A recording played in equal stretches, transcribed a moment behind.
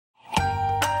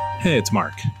Hey, it's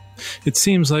Mark. It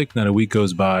seems like not a week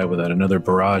goes by without another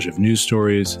barrage of news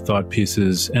stories, thought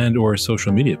pieces, and/or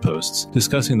social media posts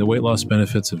discussing the weight loss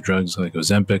benefits of drugs like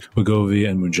Ozempic, Wegovy,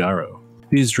 and Mounjaro.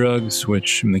 These drugs,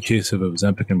 which in the case of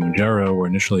Ozempic and Mounjaro were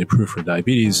initially approved for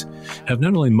diabetes, have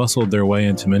not only muscled their way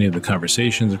into many of the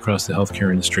conversations across the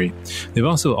healthcare industry, they've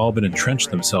also all been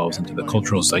entrenched themselves into the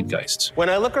cultural zeitgeist. When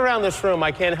I look around this room,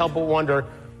 I can't help but wonder,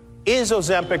 is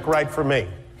Ozempic right for me?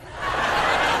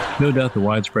 No doubt the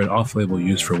widespread off-label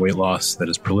use for weight loss that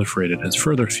has proliferated has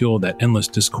further fueled that endless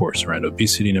discourse around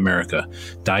obesity in America,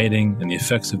 dieting, and the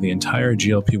effects of the entire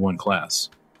GLP-1 class.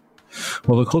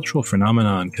 While the cultural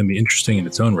phenomenon can be interesting in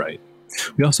its own right,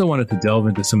 we also wanted to delve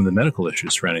into some of the medical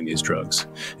issues surrounding these drugs,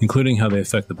 including how they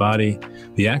affect the body,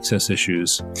 the access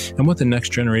issues, and what the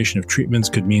next generation of treatments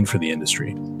could mean for the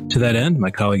industry. To that end,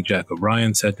 my colleague Jack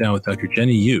O'Brien sat down with Dr.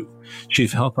 Jenny Yu,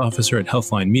 Chief Health Officer at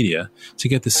Healthline Media, to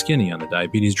get the skinny on the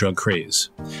diabetes drug craze,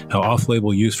 how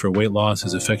off-label use for weight loss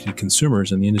has affected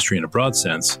consumers in the industry in a broad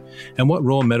sense, and what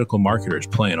role medical marketers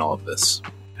play in all of this.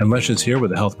 And let's just hear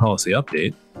with a health policy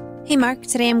update. Hey Mark,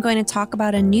 today I'm going to talk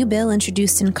about a new bill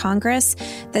introduced in Congress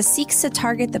that seeks to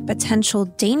target the potential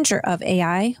danger of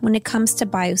AI when it comes to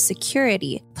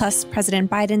biosecurity. Plus, President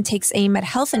Biden takes aim at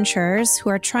health insurers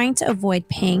who are trying to avoid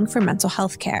paying for mental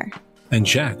health care. And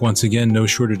Jack, once again, no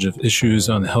shortage of issues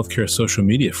on the healthcare social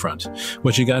media front.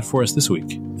 What you got for us this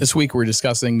week? This week, we're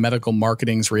discussing medical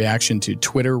marketing's reaction to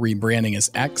Twitter rebranding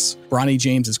as X, Bronny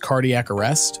James's cardiac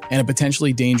arrest, and a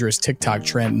potentially dangerous TikTok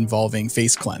trend involving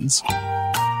face cleanse.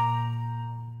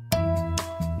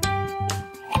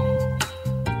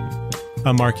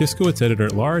 I'm Mark Iskowitz,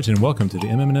 Editor-at-Large, and welcome to the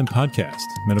MM+M Podcast,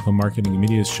 medical marketing and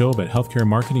media's show about healthcare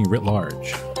marketing writ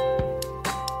large.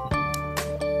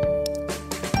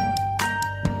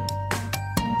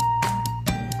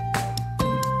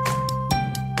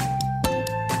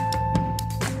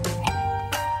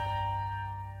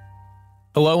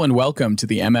 Hello and welcome to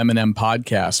the MM+M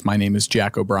Podcast. My name is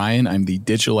Jack O'Brien. I'm the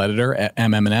digital editor at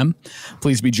MM+M.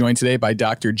 Pleased to be joined today by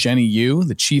Dr. Jenny Yu,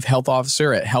 the Chief Health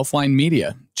Officer at Healthline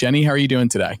Media. Jenny, how are you doing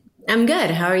today? I'm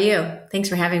good. How are you? Thanks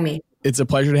for having me. It's a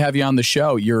pleasure to have you on the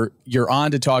show. You're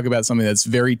on to talk about something that's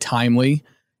very timely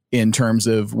in terms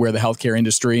of where the healthcare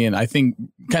industry and I think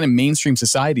kind of mainstream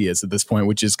society is at this point,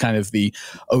 which is kind of the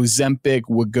Ozempic,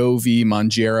 Wegovy,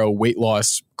 Mounjaro weight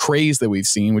loss craze that we've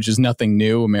seen, which is nothing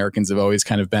new. Americans have always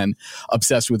kind of been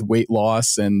obsessed with weight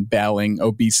loss and battling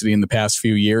obesity in the past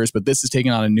few years, but this has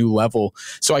taken on a new level.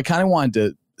 So I kind of wanted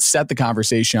to set the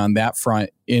conversation on that front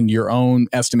in your own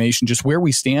estimation, just where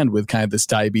we stand with kind of this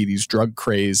diabetes drug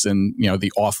craze and, you know,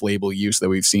 the off-label use that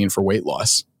we've seen for weight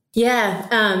loss.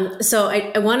 Yeah. So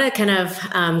I want to kind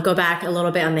of go back a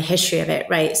little bit on the history of it,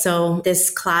 right? So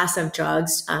this class of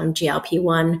drugs,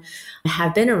 GLP-1,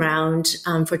 have been around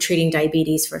for treating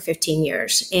diabetes for 15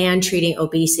 years and treating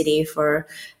obesity for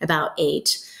about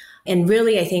 8. And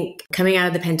really, I think coming out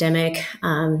of the pandemic,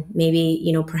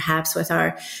 maybe, perhaps with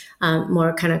our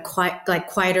more kind of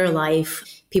quieter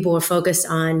life, people were focused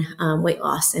on weight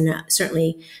loss and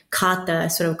certainly caught the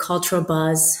sort of cultural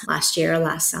buzz last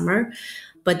summer.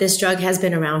 But this drug has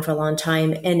been around for a long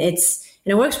time and it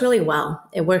works really well.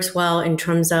 It works well in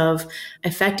terms of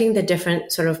affecting the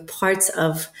different sort of parts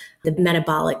of the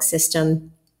metabolic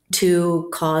system to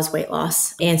cause weight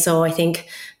loss. And so I think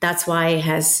that's why it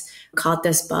has caught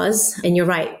this buzz. And you're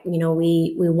right. We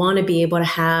want to be able to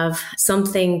have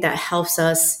something that helps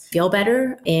us feel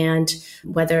better. And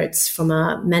whether it's from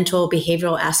a mental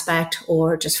behavioral aspect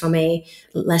or just from a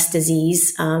less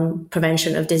disease,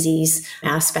 prevention of disease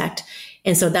aspect.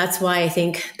 And so that's why I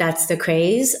think that's the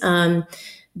craze.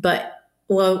 But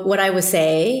what I would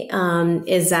say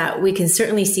is that we can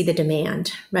certainly see the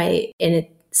demand, right? And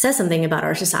it says something about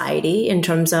our society in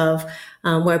terms of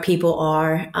where people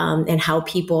are and how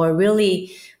people are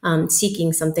really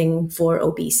seeking something for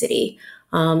obesity.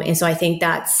 And so I think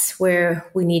that's where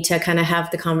we need to kind of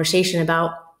have the conversation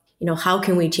about, how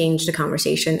can we change the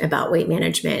conversation about weight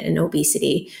management and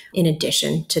obesity in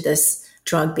addition to this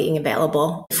drug being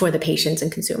available for the patients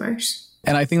and consumers.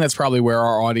 And I think that's probably where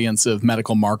our audience of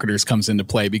medical marketers comes into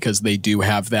play, because they do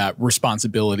have that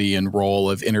responsibility and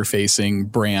role of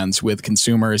interfacing brands with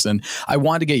consumers. And I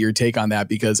want to get your take on that,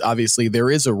 because obviously there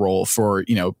is a role for,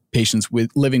 patients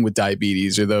living with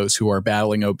diabetes or those who are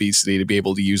battling obesity to be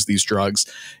able to use these drugs,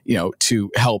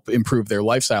 to help improve their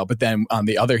lifestyle. But then on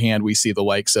the other hand, we see the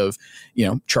likes of,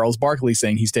 Charles Barkley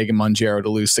saying he's taken Mounjaro to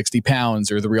lose 60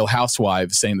 pounds, or the Real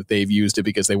Housewives saying that they've used it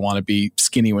because they want to be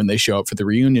skinny when they show up for the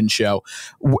reunion show.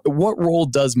 What role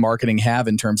does marketing have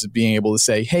in terms of being able to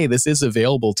say, hey, this is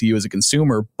available to you as a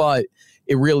consumer, but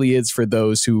it really is for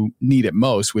those who need it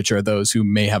most, which are those who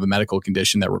may have a medical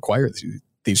condition that requires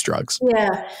these drugs.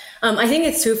 Yeah, I think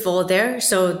it's twofold there.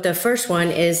 So the first one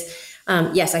is,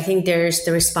 yes, I think there's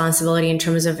the responsibility in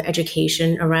terms of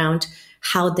education around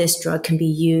how this drug can be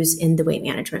used in the weight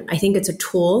management. I think it's a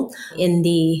tool in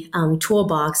the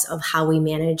toolbox of how we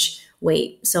manage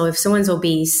weight. So if someone's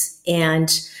obese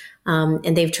and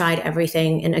they've tried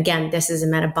everything, and again, this is a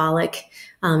metabolic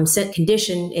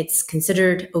condition, it's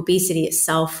considered, obesity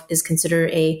itself is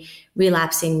considered a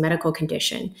relapsing medical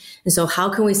condition. And so how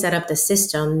can we set up the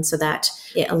system so that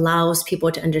it allows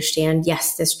people to understand,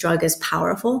 yes, this drug is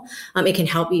powerful. It can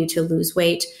help you to lose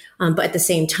weight. But at the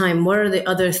same time, what are the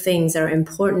other things that are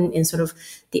important in sort of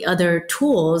the other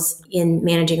tools in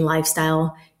managing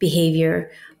lifestyle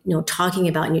behavior, talking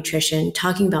about nutrition,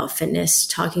 talking about fitness,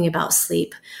 talking about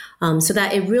sleep, so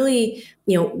that it really,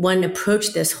 one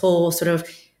approach this whole sort of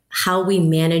how we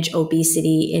manage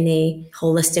obesity in a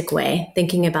holistic way,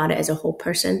 thinking about it as a whole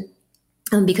person.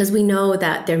 Because we know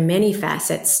that there are many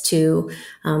facets to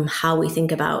how we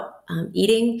think about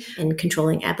eating and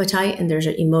controlling appetite. And there's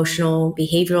an emotional,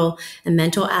 behavioral, and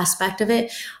mental aspect of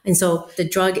it. And so the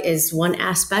drug is one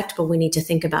aspect, but we need to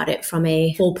think about it from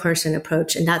a whole person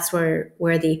approach. And that's where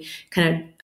the kind of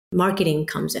marketing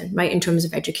comes in, right? In terms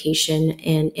of education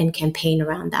and campaign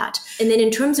around that. And then in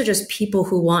terms of just people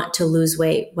who want to lose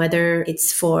weight, whether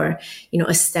it's for,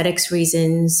 aesthetics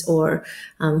reasons or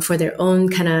for their own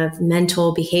kind of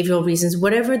mental, behavioral reasons,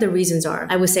 whatever the reasons are,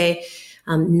 I would say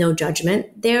no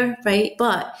judgment there, right?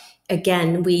 But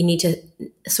again, we need to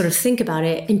sort of think about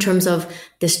it in terms of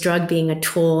this drug being a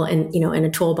tool and, in a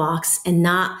toolbox, and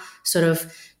not sort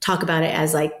of talk about it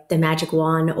as like the magic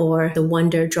wand or the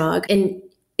wonder drug. And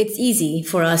it's easy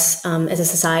for us as a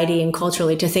society and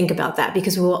culturally to think about that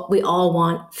because we all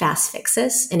want fast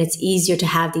fixes, and it's easier to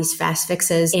have these fast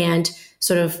fixes and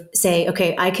sort of say,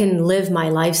 okay, I can live my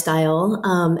lifestyle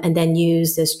and then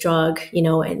use this drug,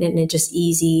 and it's just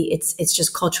easy. It's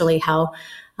just culturally how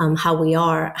we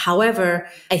are. However,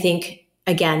 I think,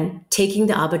 again, taking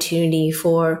the opportunity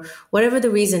for whatever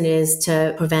the reason is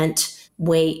to prevent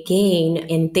weight gain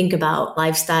and think about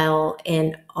lifestyle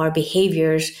and our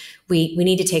behaviors, we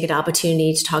need to take an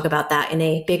opportunity to talk about that in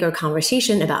a bigger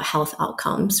conversation about health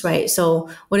outcomes, right? So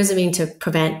what does it mean to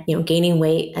prevent, gaining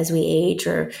weight as we age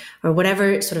or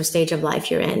whatever sort of stage of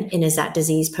life you're in? And is that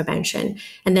disease prevention?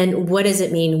 And then what does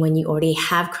it mean when you already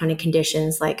have chronic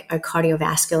conditions like a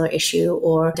cardiovascular issue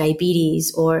or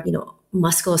diabetes or,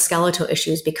 musculoskeletal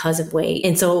issues because of weight?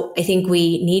 And so I think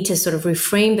we need to sort of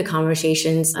reframe the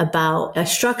conversations about a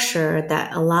structure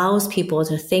that allows people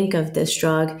to think of this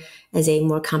drug as a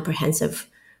more comprehensive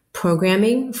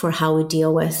programming for how we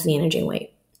deal with managing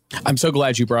weight. I'm so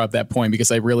glad you brought up that point because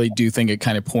I really do think it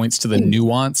kind of points to the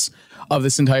nuance of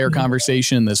this entire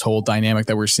conversation, this whole dynamic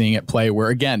that we're seeing at play, where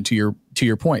again, to your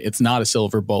point, it's not a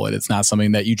silver bullet. It's not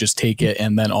something that you just take it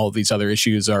and then all of these other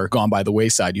issues are gone by the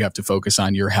wayside. You have to focus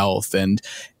on your health and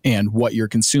what you're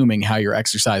consuming, how you're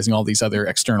exercising, all these other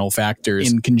external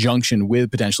factors in conjunction with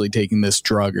potentially taking this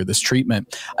drug or this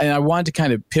treatment. And I wanted to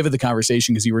kind of pivot the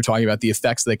conversation because you were talking about the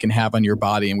effects that can have on your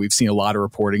body. And we've seen a lot of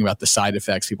reporting about the side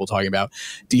effects, people talking about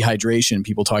dehydration,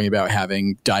 people talking about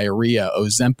having diarrhea,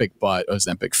 Ozempic butt,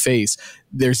 Ozempic face.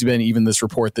 There's been even this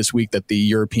report this week that the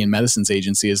European Medicines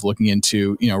Agency is looking into,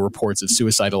 reports of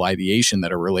suicidal ideation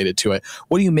that are related to it.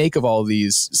 What do you make of all of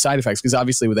these side effects? Because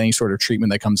obviously with any sort of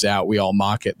treatment that comes out, we all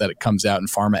mock it that it comes out in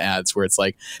pharma ads where it's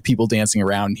like people dancing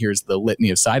around and here's the litany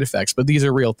of side effects, but these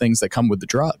are real things that come with the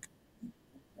drug.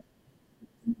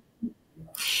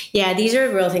 Yeah, these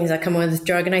are real things that come with the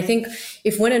drug. And I think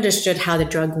if one understood how the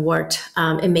drug worked,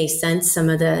 it makes sense, some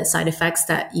of the side effects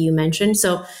that you mentioned.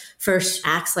 So first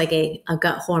acts like a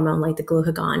gut hormone, like the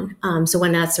glucagon. So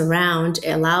when that's around, it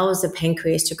allows the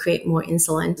pancreas to create more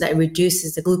insulin that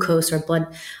reduces the glucose or blood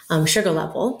sugar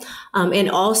level. And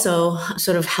also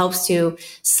sort of helps to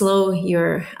slow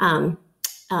your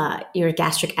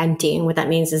gastric emptying. What that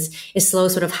means is it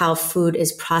slows sort of how food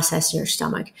is processed in your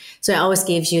stomach. So it always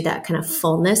gives you that kind of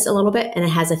fullness a little bit, and it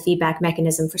has a feedback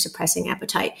mechanism for suppressing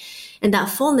appetite. And that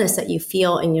fullness that you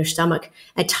feel in your stomach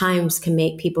at times can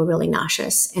make people really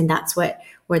nauseous. And that's where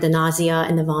the nausea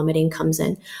and the vomiting comes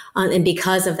in. And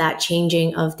because of that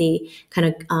changing of the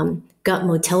kind of gut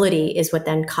motility is what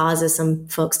then causes some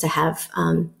folks to have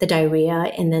the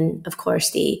diarrhea. And then, of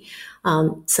course,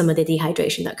 some of the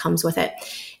dehydration that comes with it.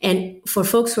 And for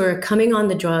folks who are coming on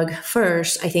the drug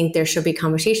first, I think there should be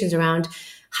conversations around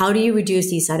how do you reduce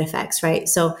these side effects, right?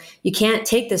 So you can't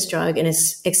take this drug and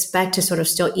expect to sort of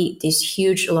still eat these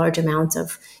huge, large amounts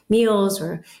of meals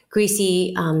or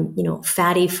greasy,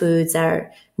 fatty foods that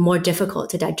are more difficult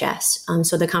to digest.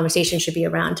 So the conversation should be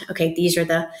around, okay, these are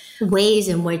the ways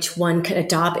in which one could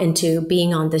adopt into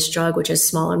being on this drug, which is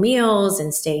smaller meals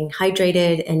and staying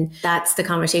hydrated. And that's the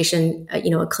conversation, a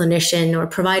clinician or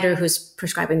provider who's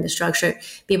prescribing this drug should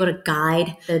be able to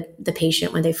guide the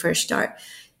patient when they first start.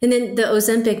 And then the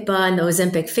Ozempic bun, the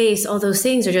Ozempic face, all those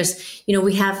things are just,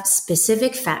 we have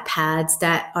specific fat pads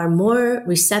that are more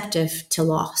receptive to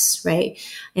loss, right?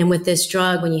 And with this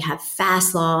drug, when you have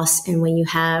fast loss and when you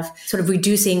have sort of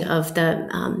reducing of the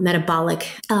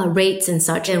metabolic rates and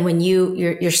such, and when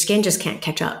your skin just can't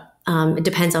catch up. It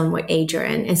depends on what age you're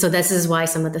in. And so this is why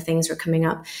some of the things are coming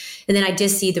up. And then I did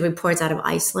see the reports out of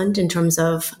Iceland in terms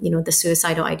of, the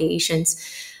suicidal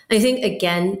ideations. I think,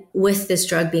 again, with this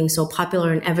drug being so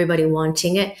popular and everybody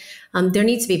wanting it, there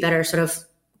needs to be better sort of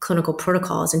clinical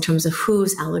protocols in terms of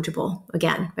who's eligible,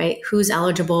 again, right? Who's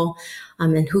eligible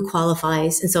and who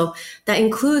qualifies. And so that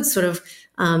includes sort of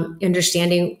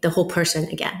understanding the whole person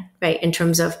again, right? In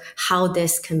terms of how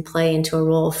this can play into a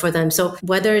role for them. So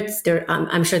whether it's there,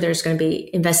 I'm sure there's going to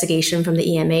be investigation from the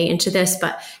EMA into this,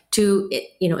 but to,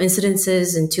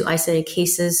 incidences and to isolated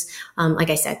cases, like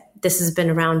I said, this has been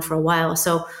around for a while.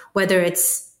 So whether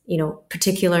it's,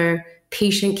 particular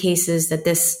patient cases that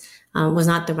this was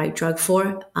not the right drug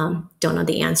for, don't know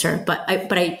the answer. But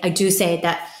I do say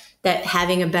that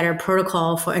having a better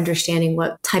protocol for understanding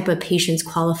what type of patients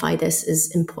qualify this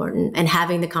is important, and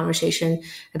having the conversation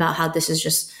about how this is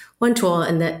just one tool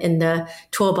in the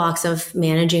toolbox of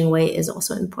managing weight is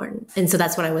also important. And so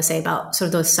that's what I would say about sort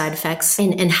of those side effects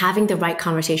and having the right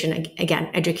conversation, again,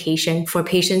 education for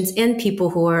patients and people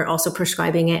who are also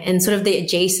prescribing it, and sort of the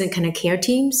adjacent kind of care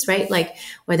teams, right? Like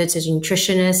whether it's a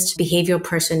nutritionist, behavioral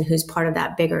person who's part of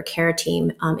that bigger care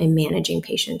team in managing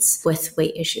patients with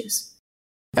weight issues.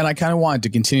 And I kind of wanted to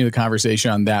continue the conversation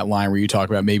on that line where you talk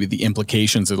about maybe the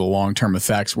implications of the long-term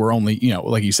effects. We're only,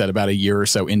 like you said, about a year or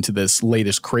so into this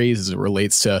latest craze as it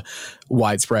relates to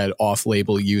widespread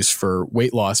off-label use for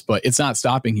weight loss, but it's not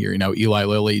stopping here. Eli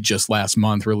Lilly just last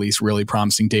month released really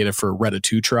promising data for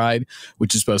retatrutide,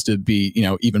 which is supposed to be,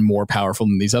 even more powerful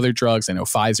than these other drugs. I know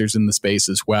Pfizer's in the space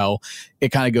as well. It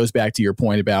kind of goes back to your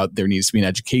point about there needs to be an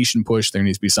education push. There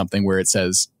needs to be something where it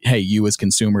says, hey, you as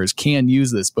consumers can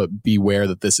use this, but beware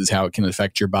that this is how it can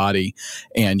affect your body,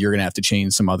 and you're going to have to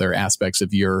change some other aspects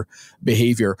of your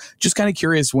behavior. Just kind of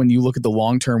curious, when you look at the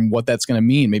long term, what that's going to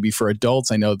mean, maybe for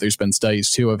adults. I know there's been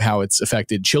studies too of how it's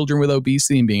affected children with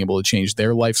obesity and being able to change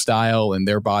their lifestyle and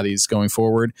their bodies going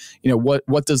forward.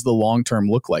 What does the long term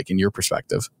look like in your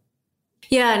perspective?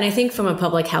 Yeah, and I think from a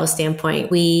public health standpoint,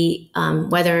 we,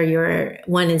 whether you're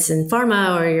one is in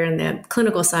pharma or you're in the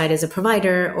clinical side as a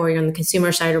provider, or you're on the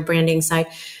consumer side or branding side,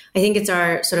 I think it's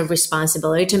our sort of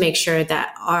responsibility to make sure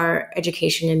that our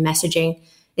education and messaging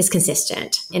is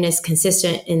consistent, and is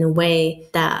consistent in a way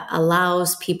that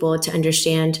allows people to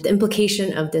understand the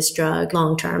implication of this drug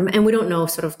long term. And we don't know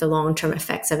sort of the long term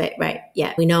effects of it right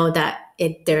yet. We know that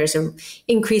there's an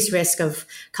increased risk of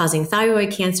causing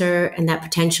thyroid cancer, and that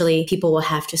potentially people will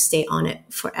have to stay on it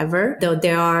forever. Though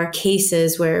there are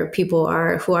cases where people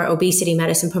who are obesity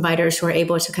medicine providers who are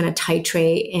able to kind of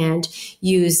titrate and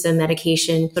use the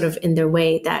medication sort of in their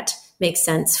way that makes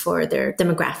sense for their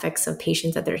demographics of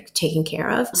patients that they're taking care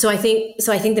of. So I think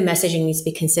the messaging needs to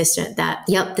be consistent that,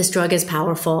 yep, this drug is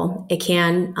powerful. It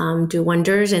can do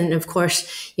wonders. And of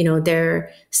course, there are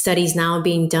studies now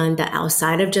being done that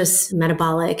outside of just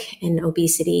metabolic and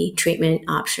obesity treatment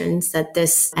options, that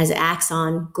this, as it acts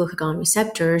on glucagon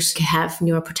receptors, can have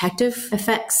neuroprotective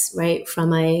effects, right?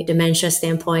 From a dementia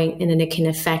standpoint, and then it can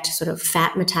affect sort of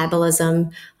fat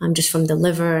metabolism just from the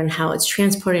liver and how it's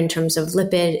transported in terms of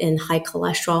lipid and high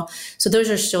cholesterol. So those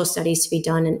are still studies to be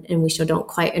done, and we still don't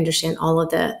quite understand all of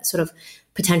the sort of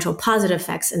potential positive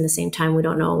effects. In the same time, we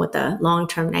don't know what the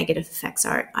long-term negative effects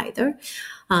are either.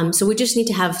 So we just need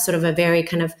to have sort of a very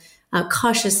kind of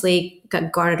cautiously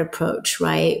guarded approach,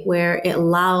 right? Where it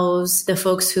allows the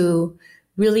folks who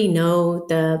really know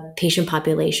the patient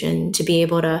population to be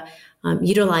able to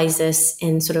utilize this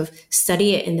and sort of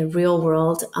study it in the real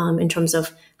world in terms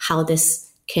of how this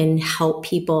can help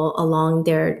people along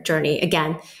their journey.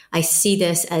 Again, I see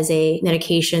this as a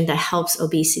medication that helps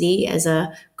obesity as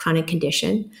a chronic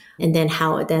condition, and then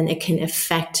how it can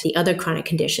affect the other chronic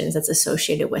conditions that's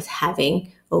associated with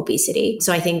having obesity.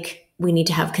 So I think we need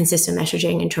to have consistent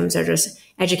messaging in terms of just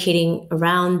educating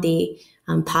around the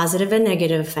positive and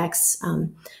negative effects,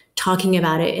 talking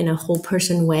about it in a whole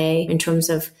person way in terms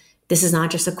of this is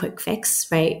not just a quick fix,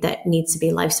 right? That needs to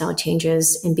be lifestyle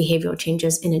changes and behavioral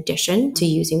changes in addition to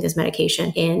using this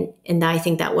medication. And I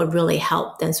think that would really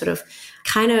help then sort of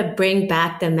kind of bring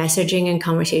back the messaging and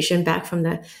conversation back from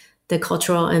the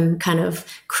cultural and kind of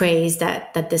craze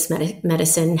that this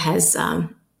medicine has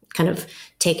kind of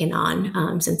taken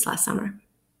on since last summer.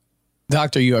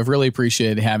 Dr. Yu, I've really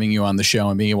appreciated having you on the show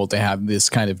and being able to have this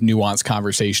kind of nuanced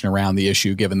conversation around the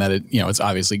issue, given that it's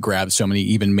obviously grabbed so many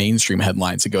even mainstream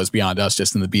headlines. It goes beyond us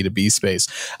just in the B2B space.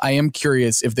 I am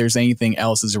curious if there's anything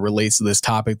else as it relates to this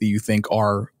topic that you think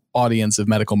our audience of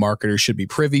medical marketers should be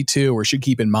privy to or should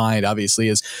keep in mind, obviously,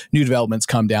 as new developments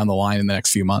come down the line in the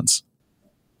next few months.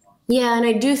 Yeah, and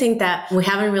I do think that we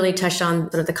haven't really touched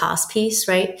on sort of the cost piece,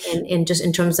 right? And just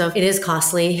in terms of it is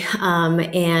costly.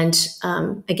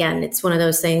 Again, it's one of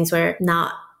those things where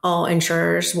not all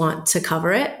insurers want to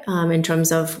cover it in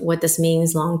terms of what this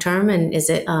means long term. And is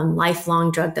it a lifelong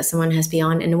drug that someone has to be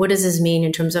on? And what does this mean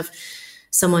in terms of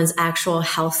someone's actual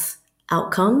health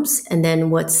outcomes? And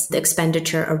then what's the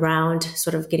expenditure around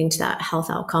sort of getting to that health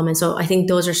outcome? And so I think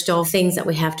those are still things that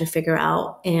we have to figure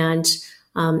out. And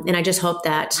I just hope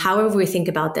that however we think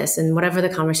about this and whatever the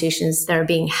conversations that are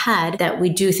being had, that we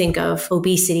do think of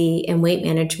obesity and weight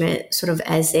management sort of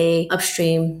as a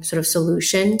upstream sort of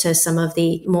solution to some of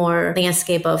the more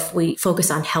landscape of we focus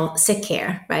on sick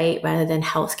care, right? Rather than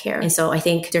health care. And so I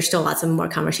think there's still lots of more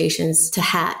conversations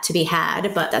to be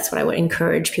had, but that's what I would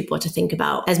encourage people to think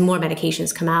about as more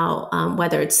medications come out,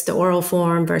 whether it's the oral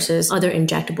form versus other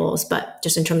injectables, but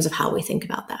just in terms of how we think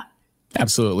about that.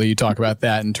 Absolutely. You talk about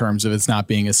that in terms of it's not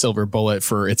being a silver bullet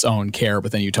for its own care,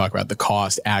 but then you talk about the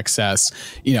cost, access,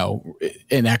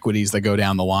 inequities that go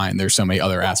down the line. There's so many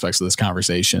other aspects of this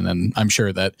conversation. And I'm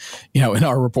sure that, in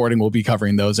our reporting, we'll be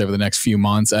covering those over the next few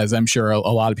months, as I'm sure a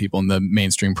lot of people in the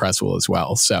mainstream press will as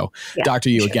well. So yeah,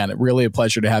 Dr. Yu, again, really a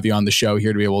pleasure to have you on the show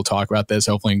here to be able to talk about this.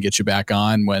 Hopefully we can get you back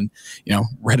on when,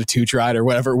 retatrutide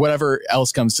or whatever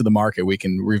else comes to the market, we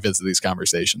can revisit these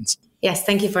conversations. Yes.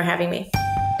 Thank you for having me.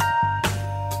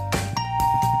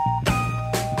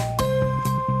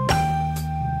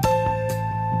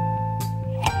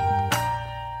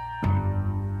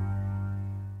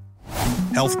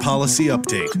 Health Policy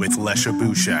Update with Lesha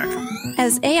Bouchak.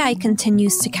 As AI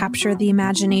continues to capture the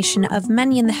imagination of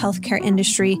many in the healthcare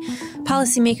industry,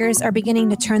 policymakers are beginning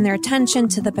to turn their attention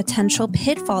to the potential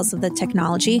pitfalls of the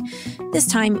technology, this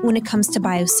time when it comes to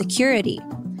biosecurity.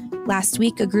 Last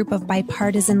week, a group of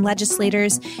bipartisan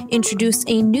legislators introduced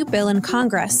a new bill in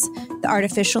Congress, the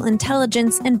Artificial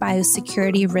Intelligence and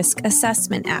Biosecurity Risk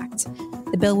Assessment Act.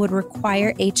 The bill would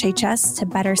require HHS to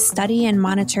better study and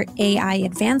monitor AI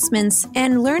advancements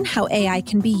and learn how AI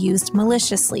can be used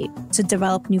maliciously to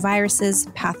develop new viruses,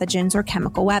 pathogens, or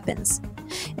chemical weapons.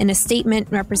 In a statement,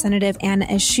 Representative Anna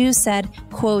Eshoo said,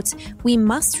 quote, "We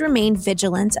must remain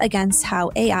vigilant against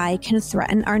how AI can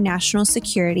threaten our national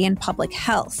security and public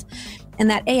health, and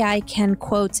that AI can,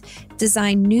 quote,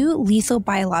 design new lethal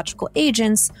biological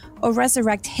agents or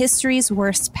resurrect history's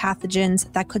worst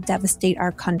pathogens that could devastate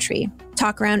our country."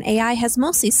 Talk around AI has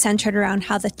mostly centered around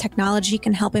how the technology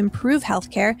can help improve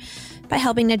healthcare by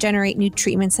helping to generate new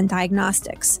treatments and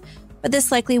diagnostics. But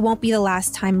this likely won't be the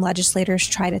last time legislators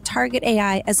try to target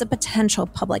AI as a potential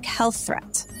public health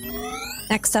threat.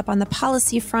 Next up on the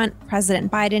policy front,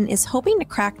 President Biden is hoping to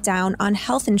crack down on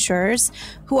health insurers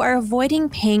who are avoiding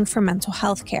paying for mental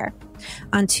health care.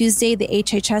 On Tuesday, the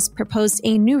HHS proposed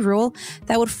a new rule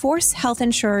that would force health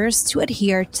insurers to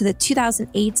adhere to the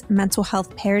 2008 Mental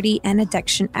Health Parity and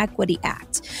Addiction Equity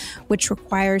Act, which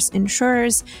requires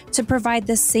insurers to provide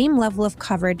the same level of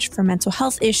coverage for mental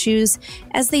health issues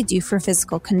as they do for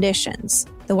physical conditions.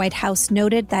 The White House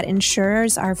noted that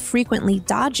insurers are frequently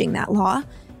dodging that law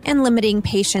and limiting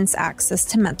patients' access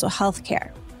to mental health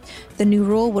care. The new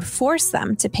rule would force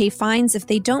them to pay fines if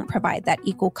they don't provide that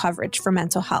equal coverage for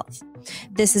mental health.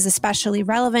 This is especially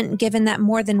relevant given that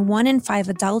more than 1 in 5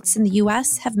 adults in the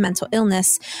U.S. have mental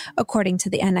illness, according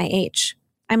to the NIH.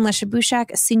 I'm Lesha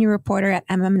Bouchak, a senior reporter at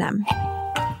MM+M.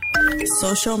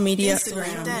 Social media,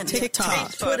 Instagram,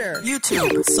 TikTok, Twitter,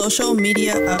 YouTube, social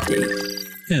media update.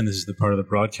 And this is the part of the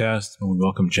broadcast when we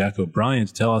welcome Jack O'Brien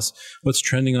to tell us what's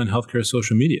trending on healthcare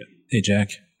social media. Hey,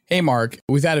 Jack. Hey, Mark.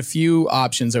 We've had a few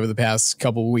options over the past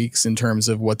couple of weeks in terms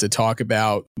of what to talk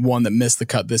about. One that missed the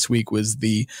cut this week was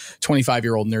the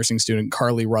 25-year-old nursing student,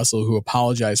 Carly Russell, who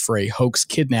apologized for a hoax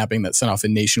kidnapping that sent off a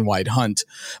nationwide hunt.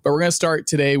 But we're going to start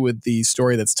today with the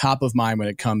story that's top of mind when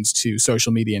it comes to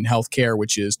social media and healthcare,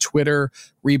 which is Twitter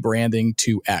rebranding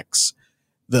to X.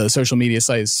 The social media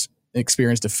site is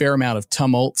experienced a fair amount of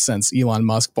tumult since Elon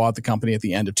Musk bought the company at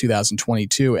the end of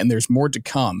 2022, and there's more to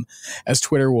come as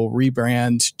Twitter will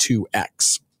rebrand to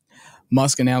X.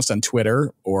 Musk announced on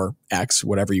Twitter, or X,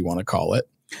 whatever you want to call it,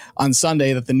 on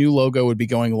Sunday that the new logo would be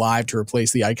going live to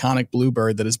replace the iconic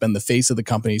bluebird that has been the face of the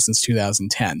company since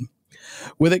 2010.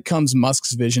 With it comes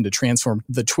Musk's vision to transform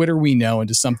the Twitter we know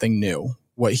into something new,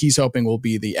 what he's hoping will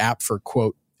be the app for,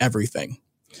 quote, everything.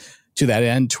 To that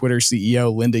end, Twitter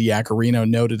CEO Linda Yaccarino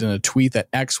noted in a tweet that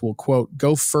X will, quote,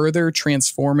 go further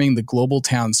transforming the global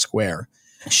town square.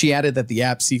 She added that the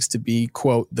app seeks to be,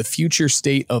 quote, the future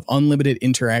state of unlimited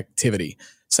interactivity,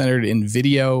 centered in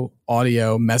video,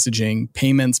 audio, messaging,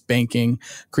 payments, banking,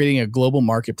 creating a global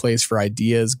marketplace for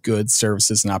ideas, goods,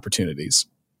 services, and opportunities.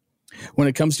 When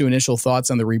it comes to initial thoughts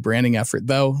on the rebranding effort,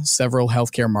 though, several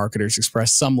healthcare marketers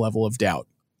expressed some level of doubt.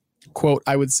 Quote,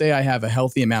 I would say I have a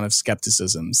healthy amount of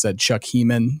skepticism, said Chuck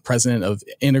Heeman, president of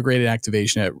Integrated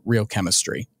Activation at Real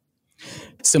Chemistry.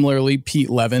 Similarly, Pete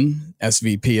Levin,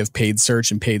 SVP of Paid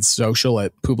Search and Paid Social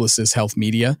at Publicis Health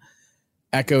Media,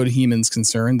 echoed Heeman's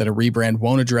concern that a rebrand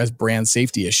won't address brand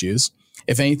safety issues.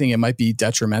 If anything, it might be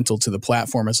detrimental to the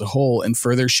platform as a whole and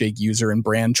further shake user and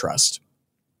brand trust.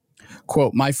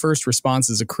 Quote, my first response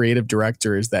as a creative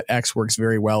director is that X works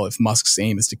very well if Musk's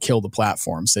aim is to kill the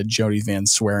platform, said Jody Van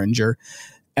Sweringer,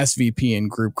 SVP and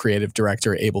Group Creative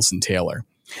Director at Abelson Taylor.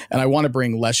 And I want to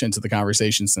bring Lesha into the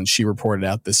conversation since she reported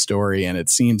out this story, and it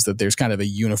seems that there's kind of a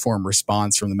uniform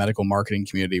response from the medical marketing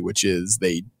community, which is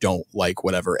they don't like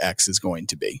whatever X is going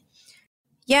to be.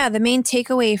 Yeah, the main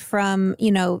takeaway from,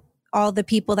 all the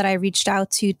people that I reached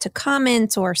out to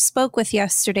comment or spoke with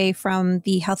yesterday from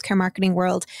the healthcare marketing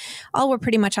world, all were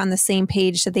pretty much on the same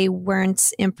page that they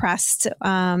weren't impressed.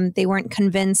 They weren't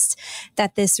convinced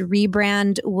that this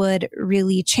rebrand would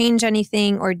really change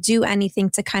anything or do anything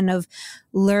to kind of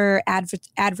lure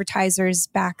advertisers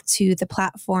back to the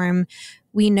platform.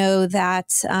 We know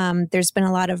that there's been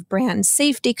a lot of brand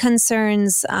safety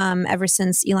concerns ever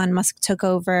since Elon Musk took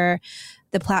over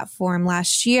the platform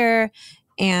last year.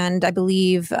 And I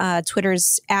believe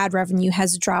Twitter's ad revenue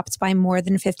has dropped by more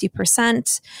than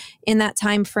 50% in that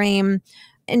time frame.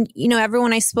 And,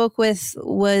 everyone I spoke with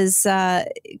was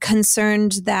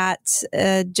concerned that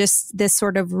just this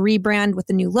sort of rebrand with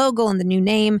the new logo and the new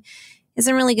name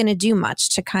isn't really going to do much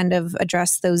to kind of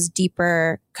address those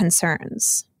deeper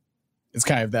concerns. It's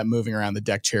kind of that moving around the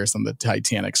deck chairs on the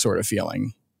Titanic sort of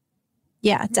feeling.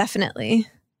 Yeah, definitely.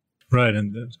 Right,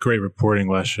 and great reporting,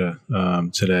 Lesha,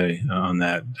 today on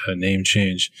that name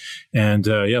change. And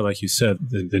like you said,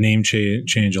 the name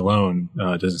change alone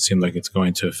doesn't seem like it's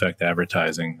going to affect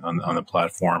advertising on the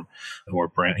platform, or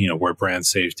brand, where brand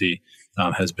safety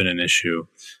has been an issue.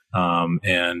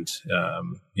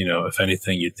 If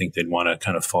anything, you'd think they'd want to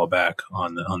kind of fall back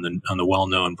on the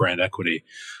well-known brand equity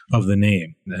of the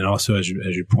name. And also, as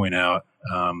you point out,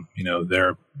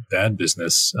 their ad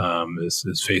business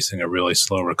is facing a really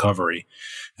slow recovery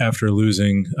after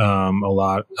losing a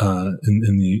lot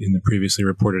in the previously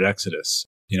reported exodus.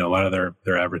 A lot of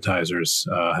their advertisers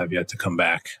have yet to come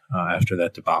back after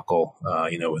that debacle,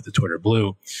 with the Twitter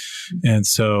Blue. And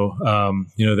so,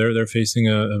 they're facing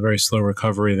a very slow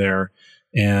recovery there.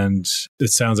 And it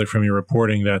sounds like from your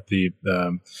reporting that the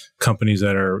companies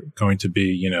that are going to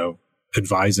be,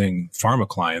 advising pharma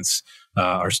clients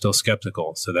are still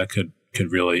skeptical. So that could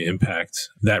really impact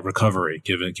that recovery,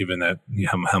 given that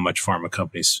how much pharma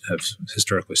companies have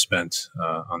historically spent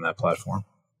on that platform.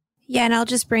 Yeah, and I'll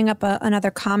just bring up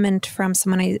another comment from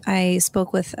someone I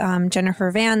spoke with,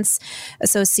 Jennifer Vance,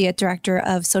 Associate Director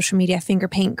of Social Media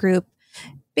Fingerpaint Group.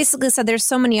 Basically said there's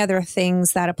so many other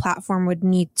things that a platform would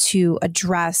need to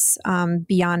address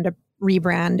beyond a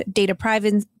rebrand: data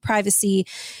privacy,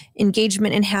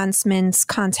 engagement enhancements,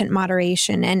 content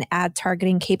moderation, and ad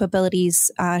targeting capabilities,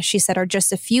 she said, are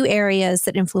just a few areas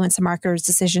that influence a marketer's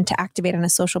decision to activate on a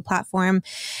social platform.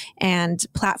 And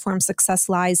platform success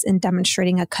lies in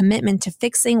demonstrating a commitment to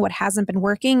fixing what hasn't been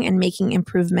working and making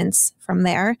improvements from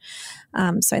there.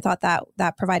 So I thought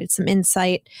that provided some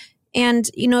insight. And,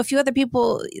 a few other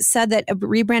people said that a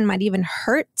rebrand might even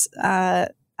hurt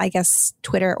I guess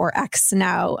Twitter, or X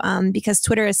now, because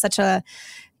Twitter is such a,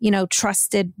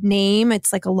 trusted name.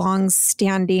 It's like a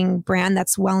long-standing brand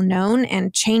that's well known,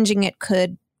 and changing it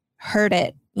could hurt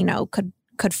it,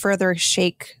 could further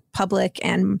shake public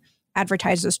and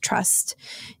advertisers' trust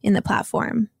in the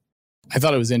platform. I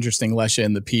thought it was interesting, Lesha,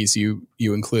 in the piece, you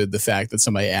include the fact that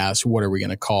somebody asked, what are we going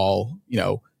to call,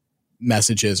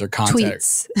 messages or content?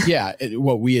 Tweets. Yeah.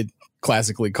 What we had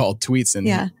classically called tweets,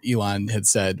 and Elon had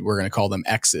said we're going to call them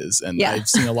X's. And I've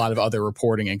seen a lot of other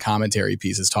reporting and commentary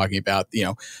pieces talking about,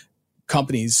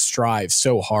 companies strive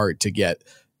so hard to get,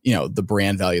 the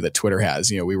brand value that Twitter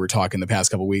has. We were talking the past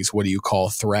couple of weeks, what do you call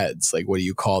threads? Like, what do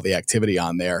you call the activity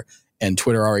on there? And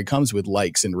Twitter already comes with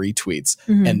likes and retweets.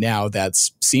 Mm-hmm. And now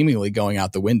that's seemingly going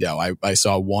out the window. I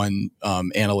saw one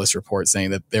analyst report saying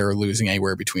that they're losing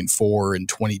anywhere between $4 and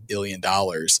 $20 billion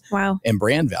in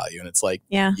brand value. And it's like,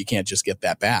 you can't just get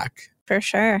that back. For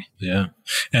sure. Yeah.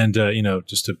 And,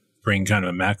 just to bring kind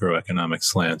of a macroeconomic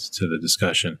slant to the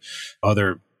discussion,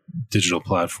 other digital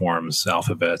platforms,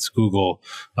 Alphabet, Google,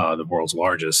 the world's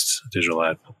largest digital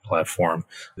ad platform,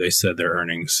 they said their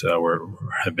earnings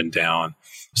have been down.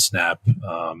 Snap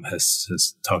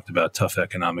has talked about tough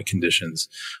economic conditions.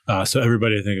 So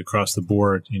everybody, I think, across the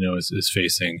board, is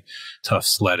facing tough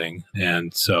sledding.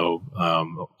 And so a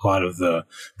lot of the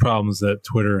problems that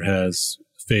Twitter has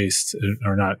faced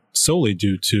are not solely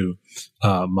due to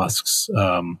Musk's,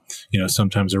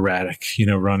 sometimes erratic,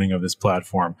 running of this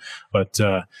platform, but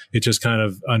it just kind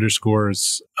of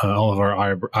underscores all of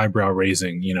our eyebrow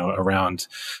raising, around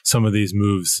some of these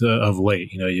moves of late.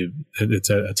 It's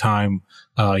at a time,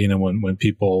 when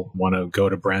people want to go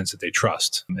to brands that they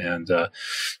trust, and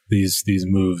these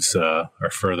moves are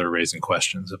further raising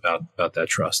questions about that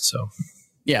trust. So,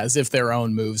 yeah, as if their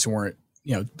own moves weren't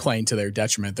playing to their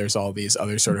detriment. There's all these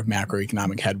other sort of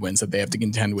macroeconomic headwinds that they have to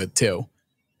contend with too.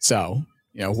 So,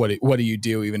 what do you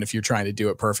do even if you're trying to do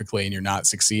it perfectly and you're not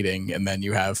succeeding? And then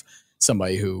you have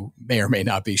somebody who may or may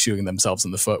not be shooting themselves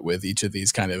in the foot with each of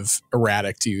these kind of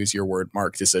erratic, to use your word,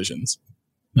 Mark, decisions.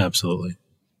 Absolutely.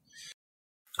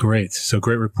 Great. So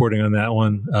great reporting on that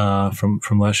one from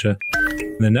Lesha.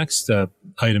 The next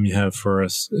item you have for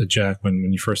us, Jack,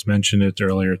 when you first mentioned it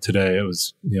earlier today, it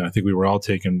was, I think we were all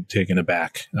taken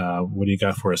aback. What do you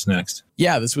got for us next?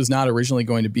 Yeah, this was not originally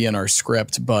going to be in our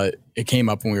script, but it came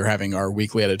up when we were having our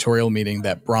weekly editorial meeting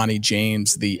that Bronny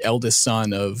James, the eldest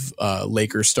son of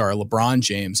Lakers star LeBron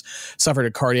James, suffered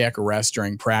a cardiac arrest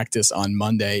during practice on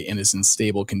Monday and is in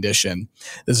stable condition.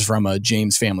 This is from a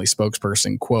James family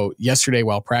spokesperson. Quote, "Yesterday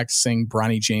while practicing,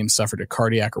 Bronny James suffered a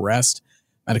cardiac arrest.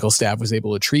 Medical staff was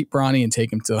able to treat Bronny and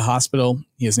take him to the hospital.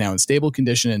 He is now in stable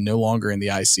condition and no longer in the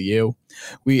ICU.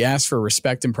 We ask for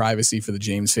respect and privacy for the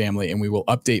James family, and we will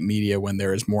update media when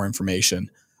there is more information.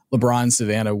 LeBron and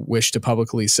Savannah wish to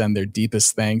publicly send their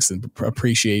deepest thanks and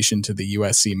appreciation to the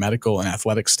USC medical and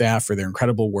athletic staff for their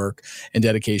incredible work and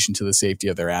dedication to the safety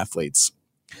of their athletes."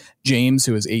 James,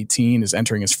 who is 18, is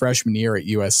entering his freshman year at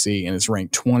USC and is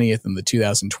ranked 20th in the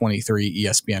 2023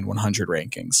 ESPN 100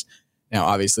 rankings. Now,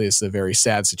 obviously, this is a very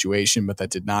sad situation, but that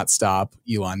did not stop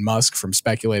Elon Musk from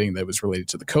speculating that it was related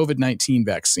to the COVID-19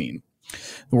 vaccine.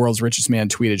 The world's richest man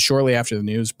tweeted shortly after the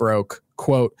news broke,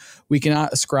 quote, "We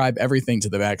cannot ascribe everything to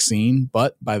the vaccine,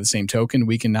 but by the same token,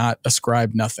 we cannot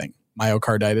ascribe nothing.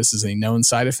 Myocarditis is a known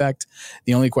side effect.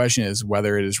 The only question is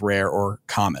whether it is rare or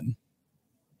common.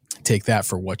 Take that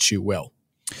for what you will."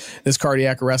 This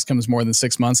cardiac arrest comes more than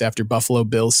 6 months after Buffalo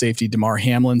Bills safety Damar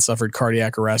Hamlin suffered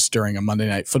cardiac arrest during a Monday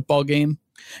Night Football game.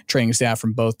 Training staff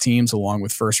from both teams, along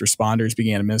with first responders,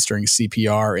 began administering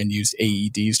CPR and used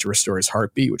AEDs to restore his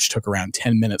heartbeat, which took around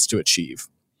 10 minutes to achieve.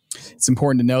 It's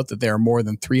important to note that there are more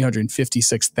than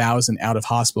 356,000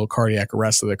 out-of-hospital cardiac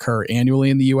arrests that occur annually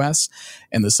in the U.S.,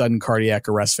 and the Sudden Cardiac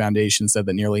Arrest Foundation said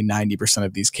that nearly 90%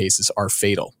 of these cases are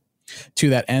fatal. To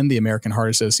that end, the American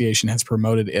Heart Association has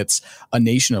promoted its A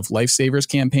Nation of Lifesavers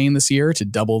campaign this year to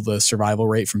double the survival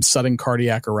rate from sudden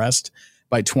cardiac arrest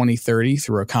by 2030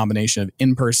 through a combination of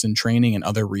in-person training and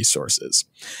other resources.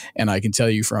 And I can tell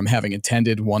you from having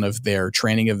attended one of their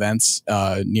training events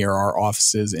near our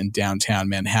offices in downtown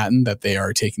Manhattan that they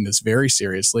are taking this very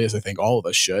seriously, as I think all of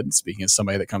us should. Speaking as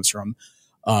somebody that comes from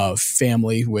a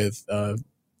family with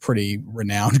pretty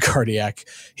renowned cardiac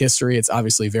history, it's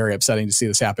obviously very upsetting to see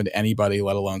this happen to anybody,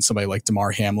 let alone somebody like Damar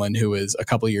Hamlin, who is a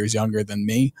couple of years younger than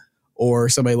me, or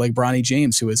somebody like Bronny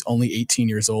James, who is only 18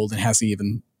 years old and hasn't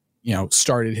even,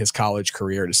 started his college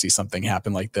career. To see something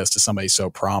happen like this to somebody so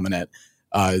prominent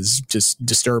is just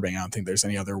disturbing. I don't think there's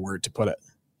any other word to put it.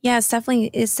 Yeah, it's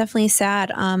definitely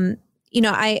sad. I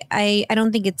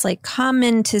don't think it's like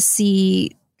common to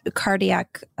see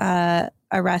cardiac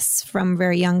arrests from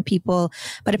very young people,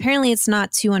 but apparently it's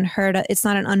not it's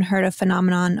not an unheard of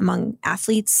phenomenon among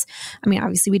athletes. I mean,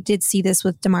 obviously we did see this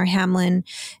with Damar Hamlin,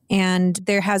 and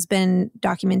there has been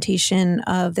documentation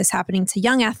of this happening to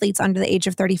young athletes under the age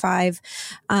of 35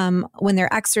 when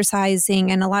they're exercising.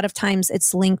 And a lot of times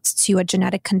it's linked to a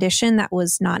genetic condition that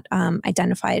was not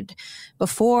identified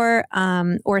before,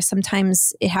 or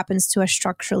sometimes it happens to a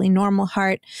structurally normal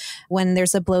heart when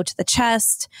there's a blow to the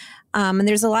chest. And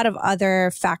there's a lot of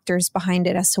other factors behind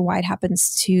it as to why it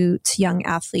happens to young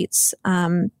athletes.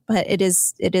 But it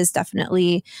is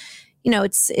definitely,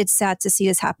 it's sad to see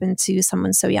this happen to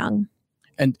someone so young.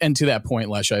 And to that point,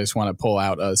 Lesh, I just want to pull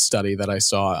out a study that I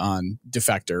saw on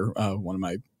Defector, one of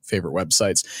my favorite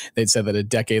websites. They'd said that a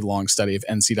decade-long study of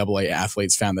NCAA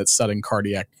athletes found that sudden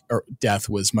cardiac death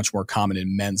was much more common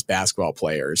in men's basketball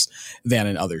players than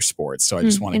in other sports. So I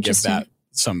just want to give that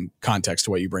some context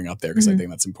to what you bring up there, because I think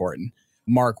that's important.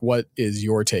 Mark, what is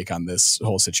your take on this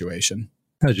whole situation?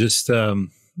 Just,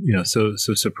 so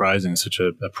surprising, such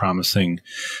a promising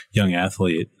young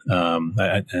athlete,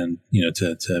 and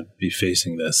to be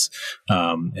facing this,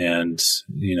 I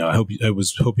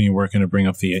was hoping you weren't going to bring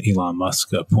up the Elon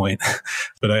Musk point,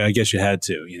 but I guess you had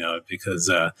to,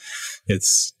 because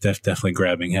it's definitely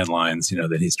grabbing headlines,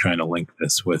 that he's trying to link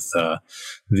this with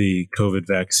the COVID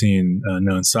vaccine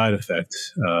known side effect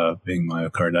being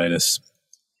myocarditis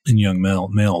in young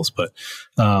males, but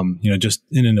just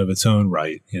in and of its own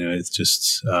right, it's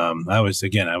just I was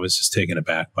just taken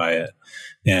aback by it,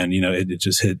 and it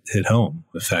just hit home,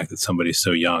 the fact that somebody's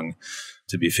so young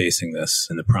to be facing this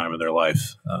in the prime of their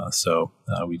life. So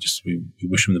we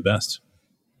wish him the best.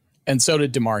 And so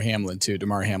did Damar Hamlin too.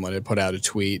 Damar Hamlin had put out a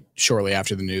tweet shortly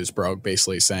after the news broke,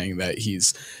 basically saying that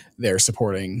he's there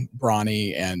supporting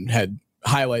Bronny, and had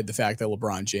highlight the fact that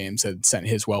LeBron James had sent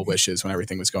his well wishes when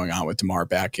everything was going on with DeMar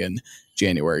back in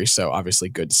January. So obviously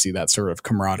good to see that sort of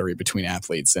camaraderie between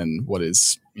athletes and what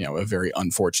is, a very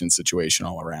unfortunate situation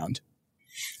all around.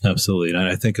 Absolutely. And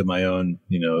I think of my own,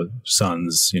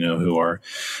 sons, who are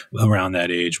around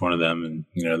that age, one of them, and,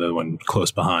 the other one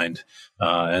close behind.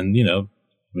 And,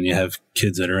 when you have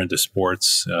kids that are into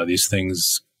sports, these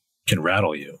things can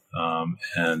rattle you.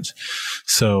 And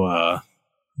so,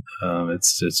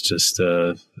 it's just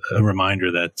a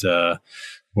reminder that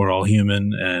we're all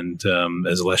human, and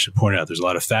as Alessia pointed out, there's a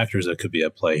lot of factors that could be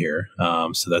at play here.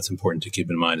 So that's important to keep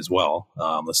in mind as well.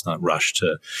 Let's not rush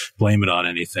to blame it on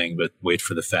anything, but wait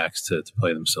for the facts to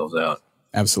play themselves out.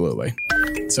 Absolutely.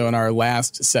 So in our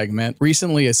last segment,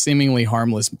 recently a seemingly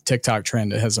harmless TikTok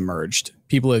trend has emerged.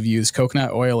 People have used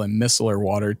coconut oil and micellar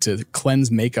water to cleanse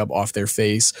makeup off their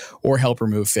face or help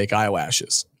remove fake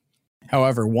eyelashes.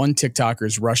 However, one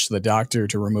TikToker's rush to the doctor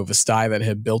to remove a sty that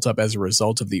had built up as a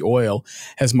result of the oil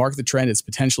has marked the trend as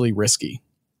potentially risky.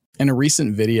 In a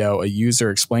recent video, a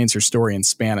user explains her story in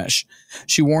Spanish.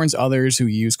 She warns others who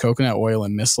use coconut oil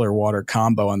and micellar water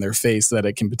combo on their face that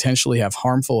it can potentially have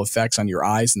harmful effects on your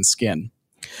eyes and skin.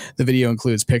 The video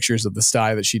includes pictures of the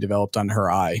sty that she developed on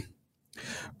her eye.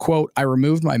 Quote, "I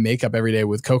removed my makeup every day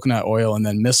with coconut oil and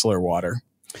then micellar water.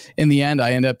 In the end,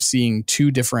 I ended up seeing 2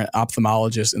 different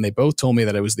ophthalmologists, and they both told me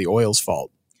that it was the oil's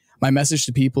fault. My message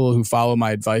to people who follow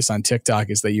my advice on TikTok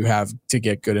is that you have to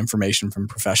get good information from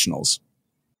professionals."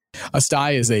 A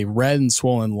sty is a red and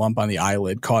swollen lump on the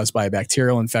eyelid caused by a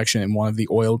bacterial infection in one of the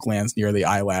oil glands near the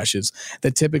eyelashes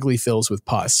that typically fills with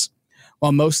pus.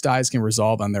 While most styes can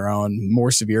resolve on their own, more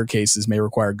severe cases may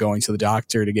require going to the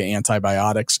doctor to get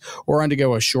antibiotics or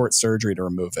undergo a short surgery to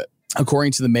remove it.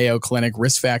 According to the Mayo Clinic,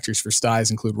 risk factors for styes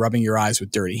include rubbing your eyes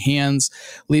with dirty hands,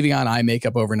 leaving on eye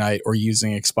makeup overnight, or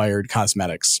using expired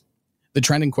cosmetics. The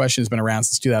trend in question has been around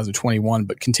since 2021,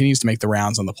 but continues to make the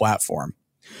rounds on the platform.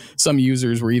 Some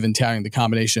users were even touting the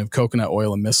combination of coconut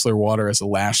oil and micellar water as a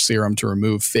lash serum to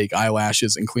remove fake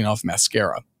eyelashes and clean off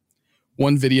mascara.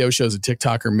 One video shows a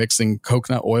TikToker mixing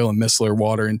coconut oil and micellar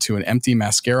water into an empty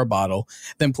mascara bottle,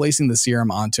 then placing the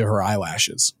serum onto her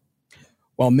eyelashes.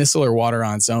 While micellar water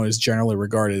on its own is generally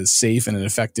regarded as safe and an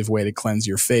effective way to cleanse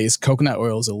your face, coconut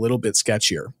oil is a little bit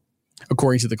sketchier.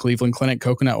 According to the Cleveland Clinic,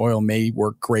 coconut oil may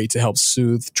work great to help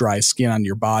soothe dry skin on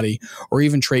your body or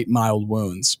even treat mild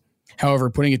wounds.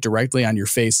 However, putting it directly on your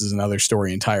face is another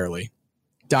story entirely.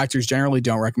 Doctors generally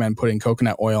don't recommend putting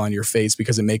coconut oil on your face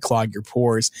because it may clog your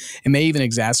pores and may even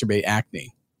exacerbate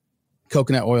acne.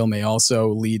 Coconut oil may also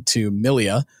lead to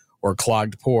milia, or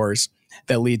clogged pores,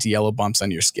 that lead to yellow bumps on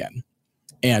your skin.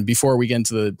 And before we get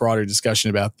into the broader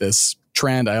discussion about this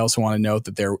trend, I also want to note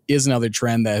that there is another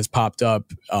trend that has popped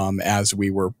up as we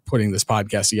were putting this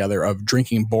podcast together of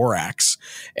drinking borax,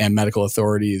 and medical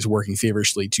authorities working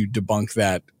feverishly to debunk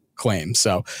that claim.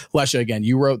 So, Lesha, again,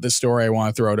 you wrote this story. I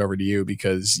want to throw it over to you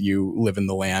because you live in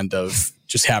the land of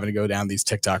just having to go down these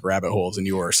TikTok rabbit holes, and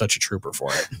you are such a trooper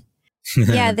for it.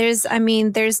 Yeah,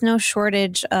 there's no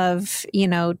shortage of,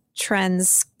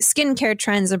 trends. Skincare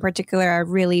trends in particular are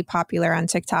really popular on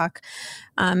TikTok.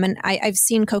 And I've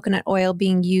seen coconut oil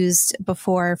being used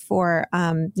before for,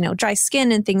 dry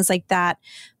skin and things like that.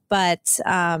 But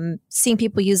seeing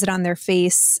people use it on their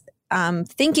face,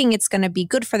 thinking it's going to be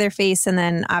good for their face, and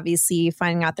then obviously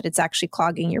finding out that it's actually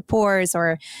clogging your pores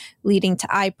or leading to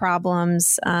eye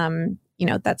problems,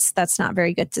 that's not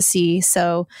very good to see.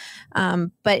 So,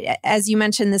 but as you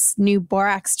mentioned, this new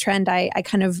borax trend, I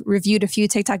kind of reviewed a few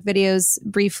TikTok videos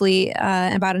briefly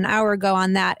about an hour ago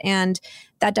on that. And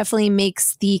that definitely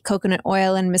makes the coconut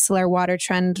oil and micellar water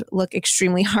trend look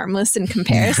extremely harmless in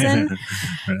comparison.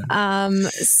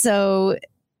 So,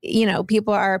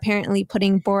 people are apparently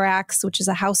putting borax, which is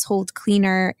a household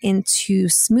cleaner, into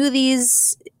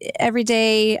smoothies every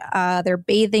day. They're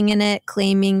bathing in it,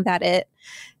 claiming that it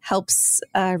helps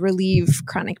relieve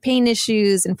chronic pain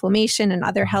issues, inflammation, and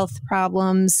other health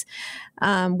problems.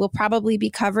 We'll probably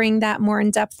be covering that more in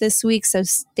depth this week, so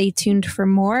stay tuned for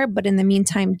more. But in the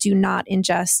meantime, do not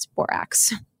ingest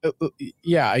borax.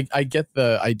 Yeah, I get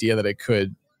the idea that it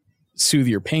could soothe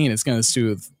your pain. It's going to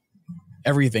soothe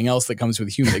everything else that comes with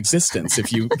human existence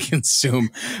if you consume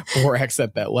borax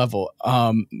at that level.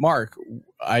 Mark,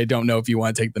 I don't know if you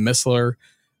want to take the micellar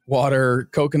water,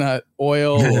 coconut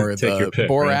oil, or the pick,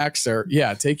 borax, right?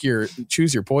 Or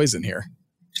choose your poison here.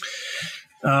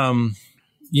 Home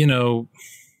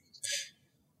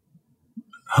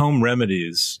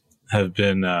remedies have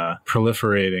been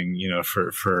proliferating,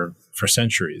 for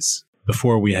centuries.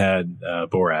 Before we had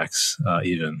borax,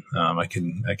 even I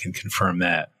can confirm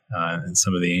that in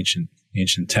some of the ancient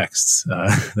texts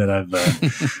that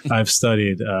I've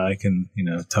studied. I can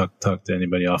talk to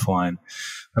anybody offline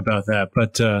about that.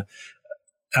 But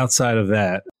outside of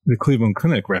that, the Cleveland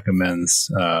Clinic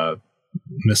recommends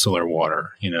micellar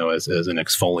water, as an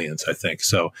exfoliant, I think.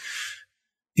 So,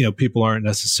 people aren't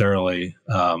necessarily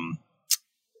out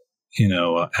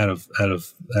of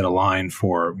a line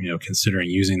for considering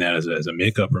using that as a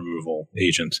makeup removal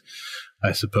agent,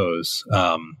 I suppose,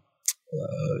 in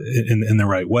the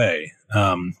right way.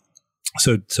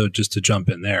 So just to jump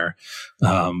in there,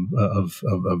 of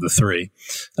the three,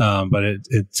 but it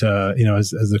as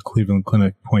the Cleveland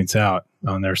Clinic points out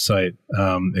on their site,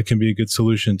 it can be a good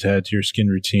solution to add to your skin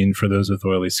routine for those with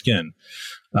oily skin.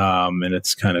 And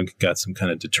it's kind of got some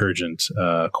kind of detergent,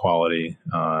 quality,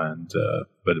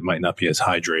 but it might not be as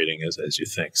hydrating as you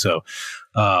think. So,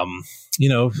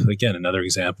 again, another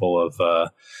example of,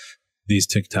 these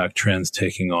TikTok trends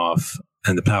taking off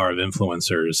and the power of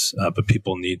influencers. But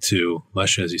people need to,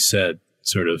 Lesha, as you said,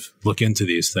 sort of look into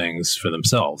these things for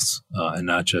themselves, and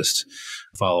not just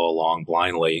follow along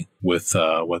blindly with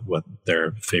what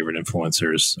their favorite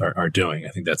influencers are doing. I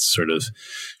think that's sort of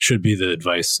should be the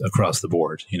advice across the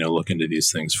board. Look into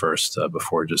these things first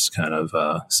before just kind of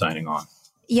signing on.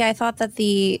 Yeah, I thought that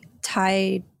the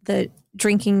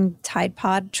drinking Tide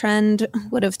Pod trend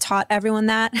would have taught everyone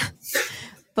that.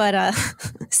 But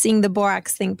seeing the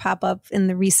borax thing pop up in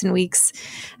the recent weeks,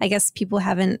 I guess people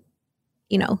haven't,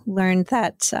 learned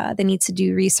that they need to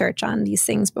do research on these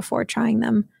things before trying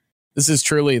them. This is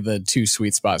truly the two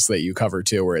sweet spots that you cover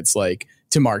too, where it's like,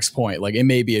 to Mark's point, like it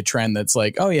may be a trend that's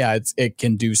like, oh yeah, it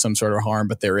can do some sort of harm,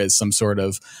 but there is some sort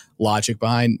of logic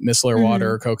behind micellar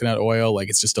water or coconut oil. Like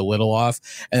it's just a little off.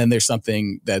 And then there's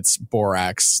something that's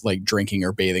borax, like drinking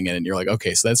or bathing in it. And you're like,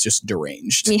 okay, so that's just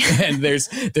deranged. Yeah. And there's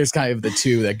kind of the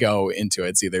two that go into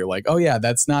it. It's either like, oh yeah,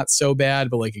 that's not so bad,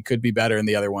 but like it could be better. And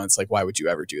the other one, it's like, why would you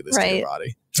ever do this to your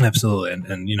body? Absolutely.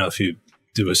 And if you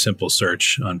do a simple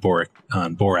search on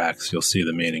borax, you'll see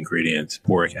the main ingredient,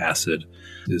 boric acid,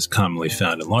 is commonly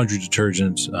found in laundry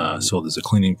detergent, sold as a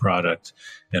cleaning product,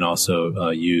 and also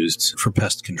used for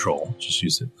pest control. Just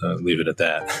use it, leave it at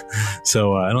that.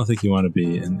 So I don't think you want to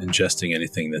be ingesting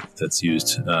anything that's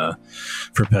used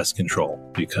for pest control,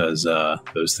 because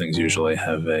those things usually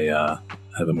have a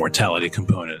mortality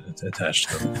component attached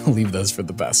to them. Leave those for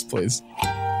the best, please.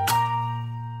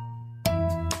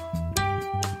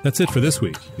 That's it for this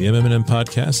week. The MM+M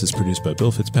Podcast is produced by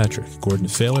Bill Fitzpatrick, Gordon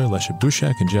Failer, Lesha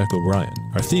Bushak, and Jack O'Brien.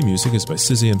 Our theme music is by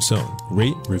Sizzy M. Sohn.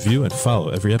 Rate, review, and follow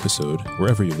every episode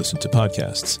wherever you listen to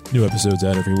podcasts. New episodes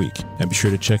out every week. And be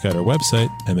sure to check out our website,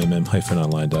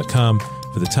 mmm-online.com,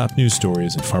 for the top news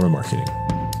stories in pharma marketing.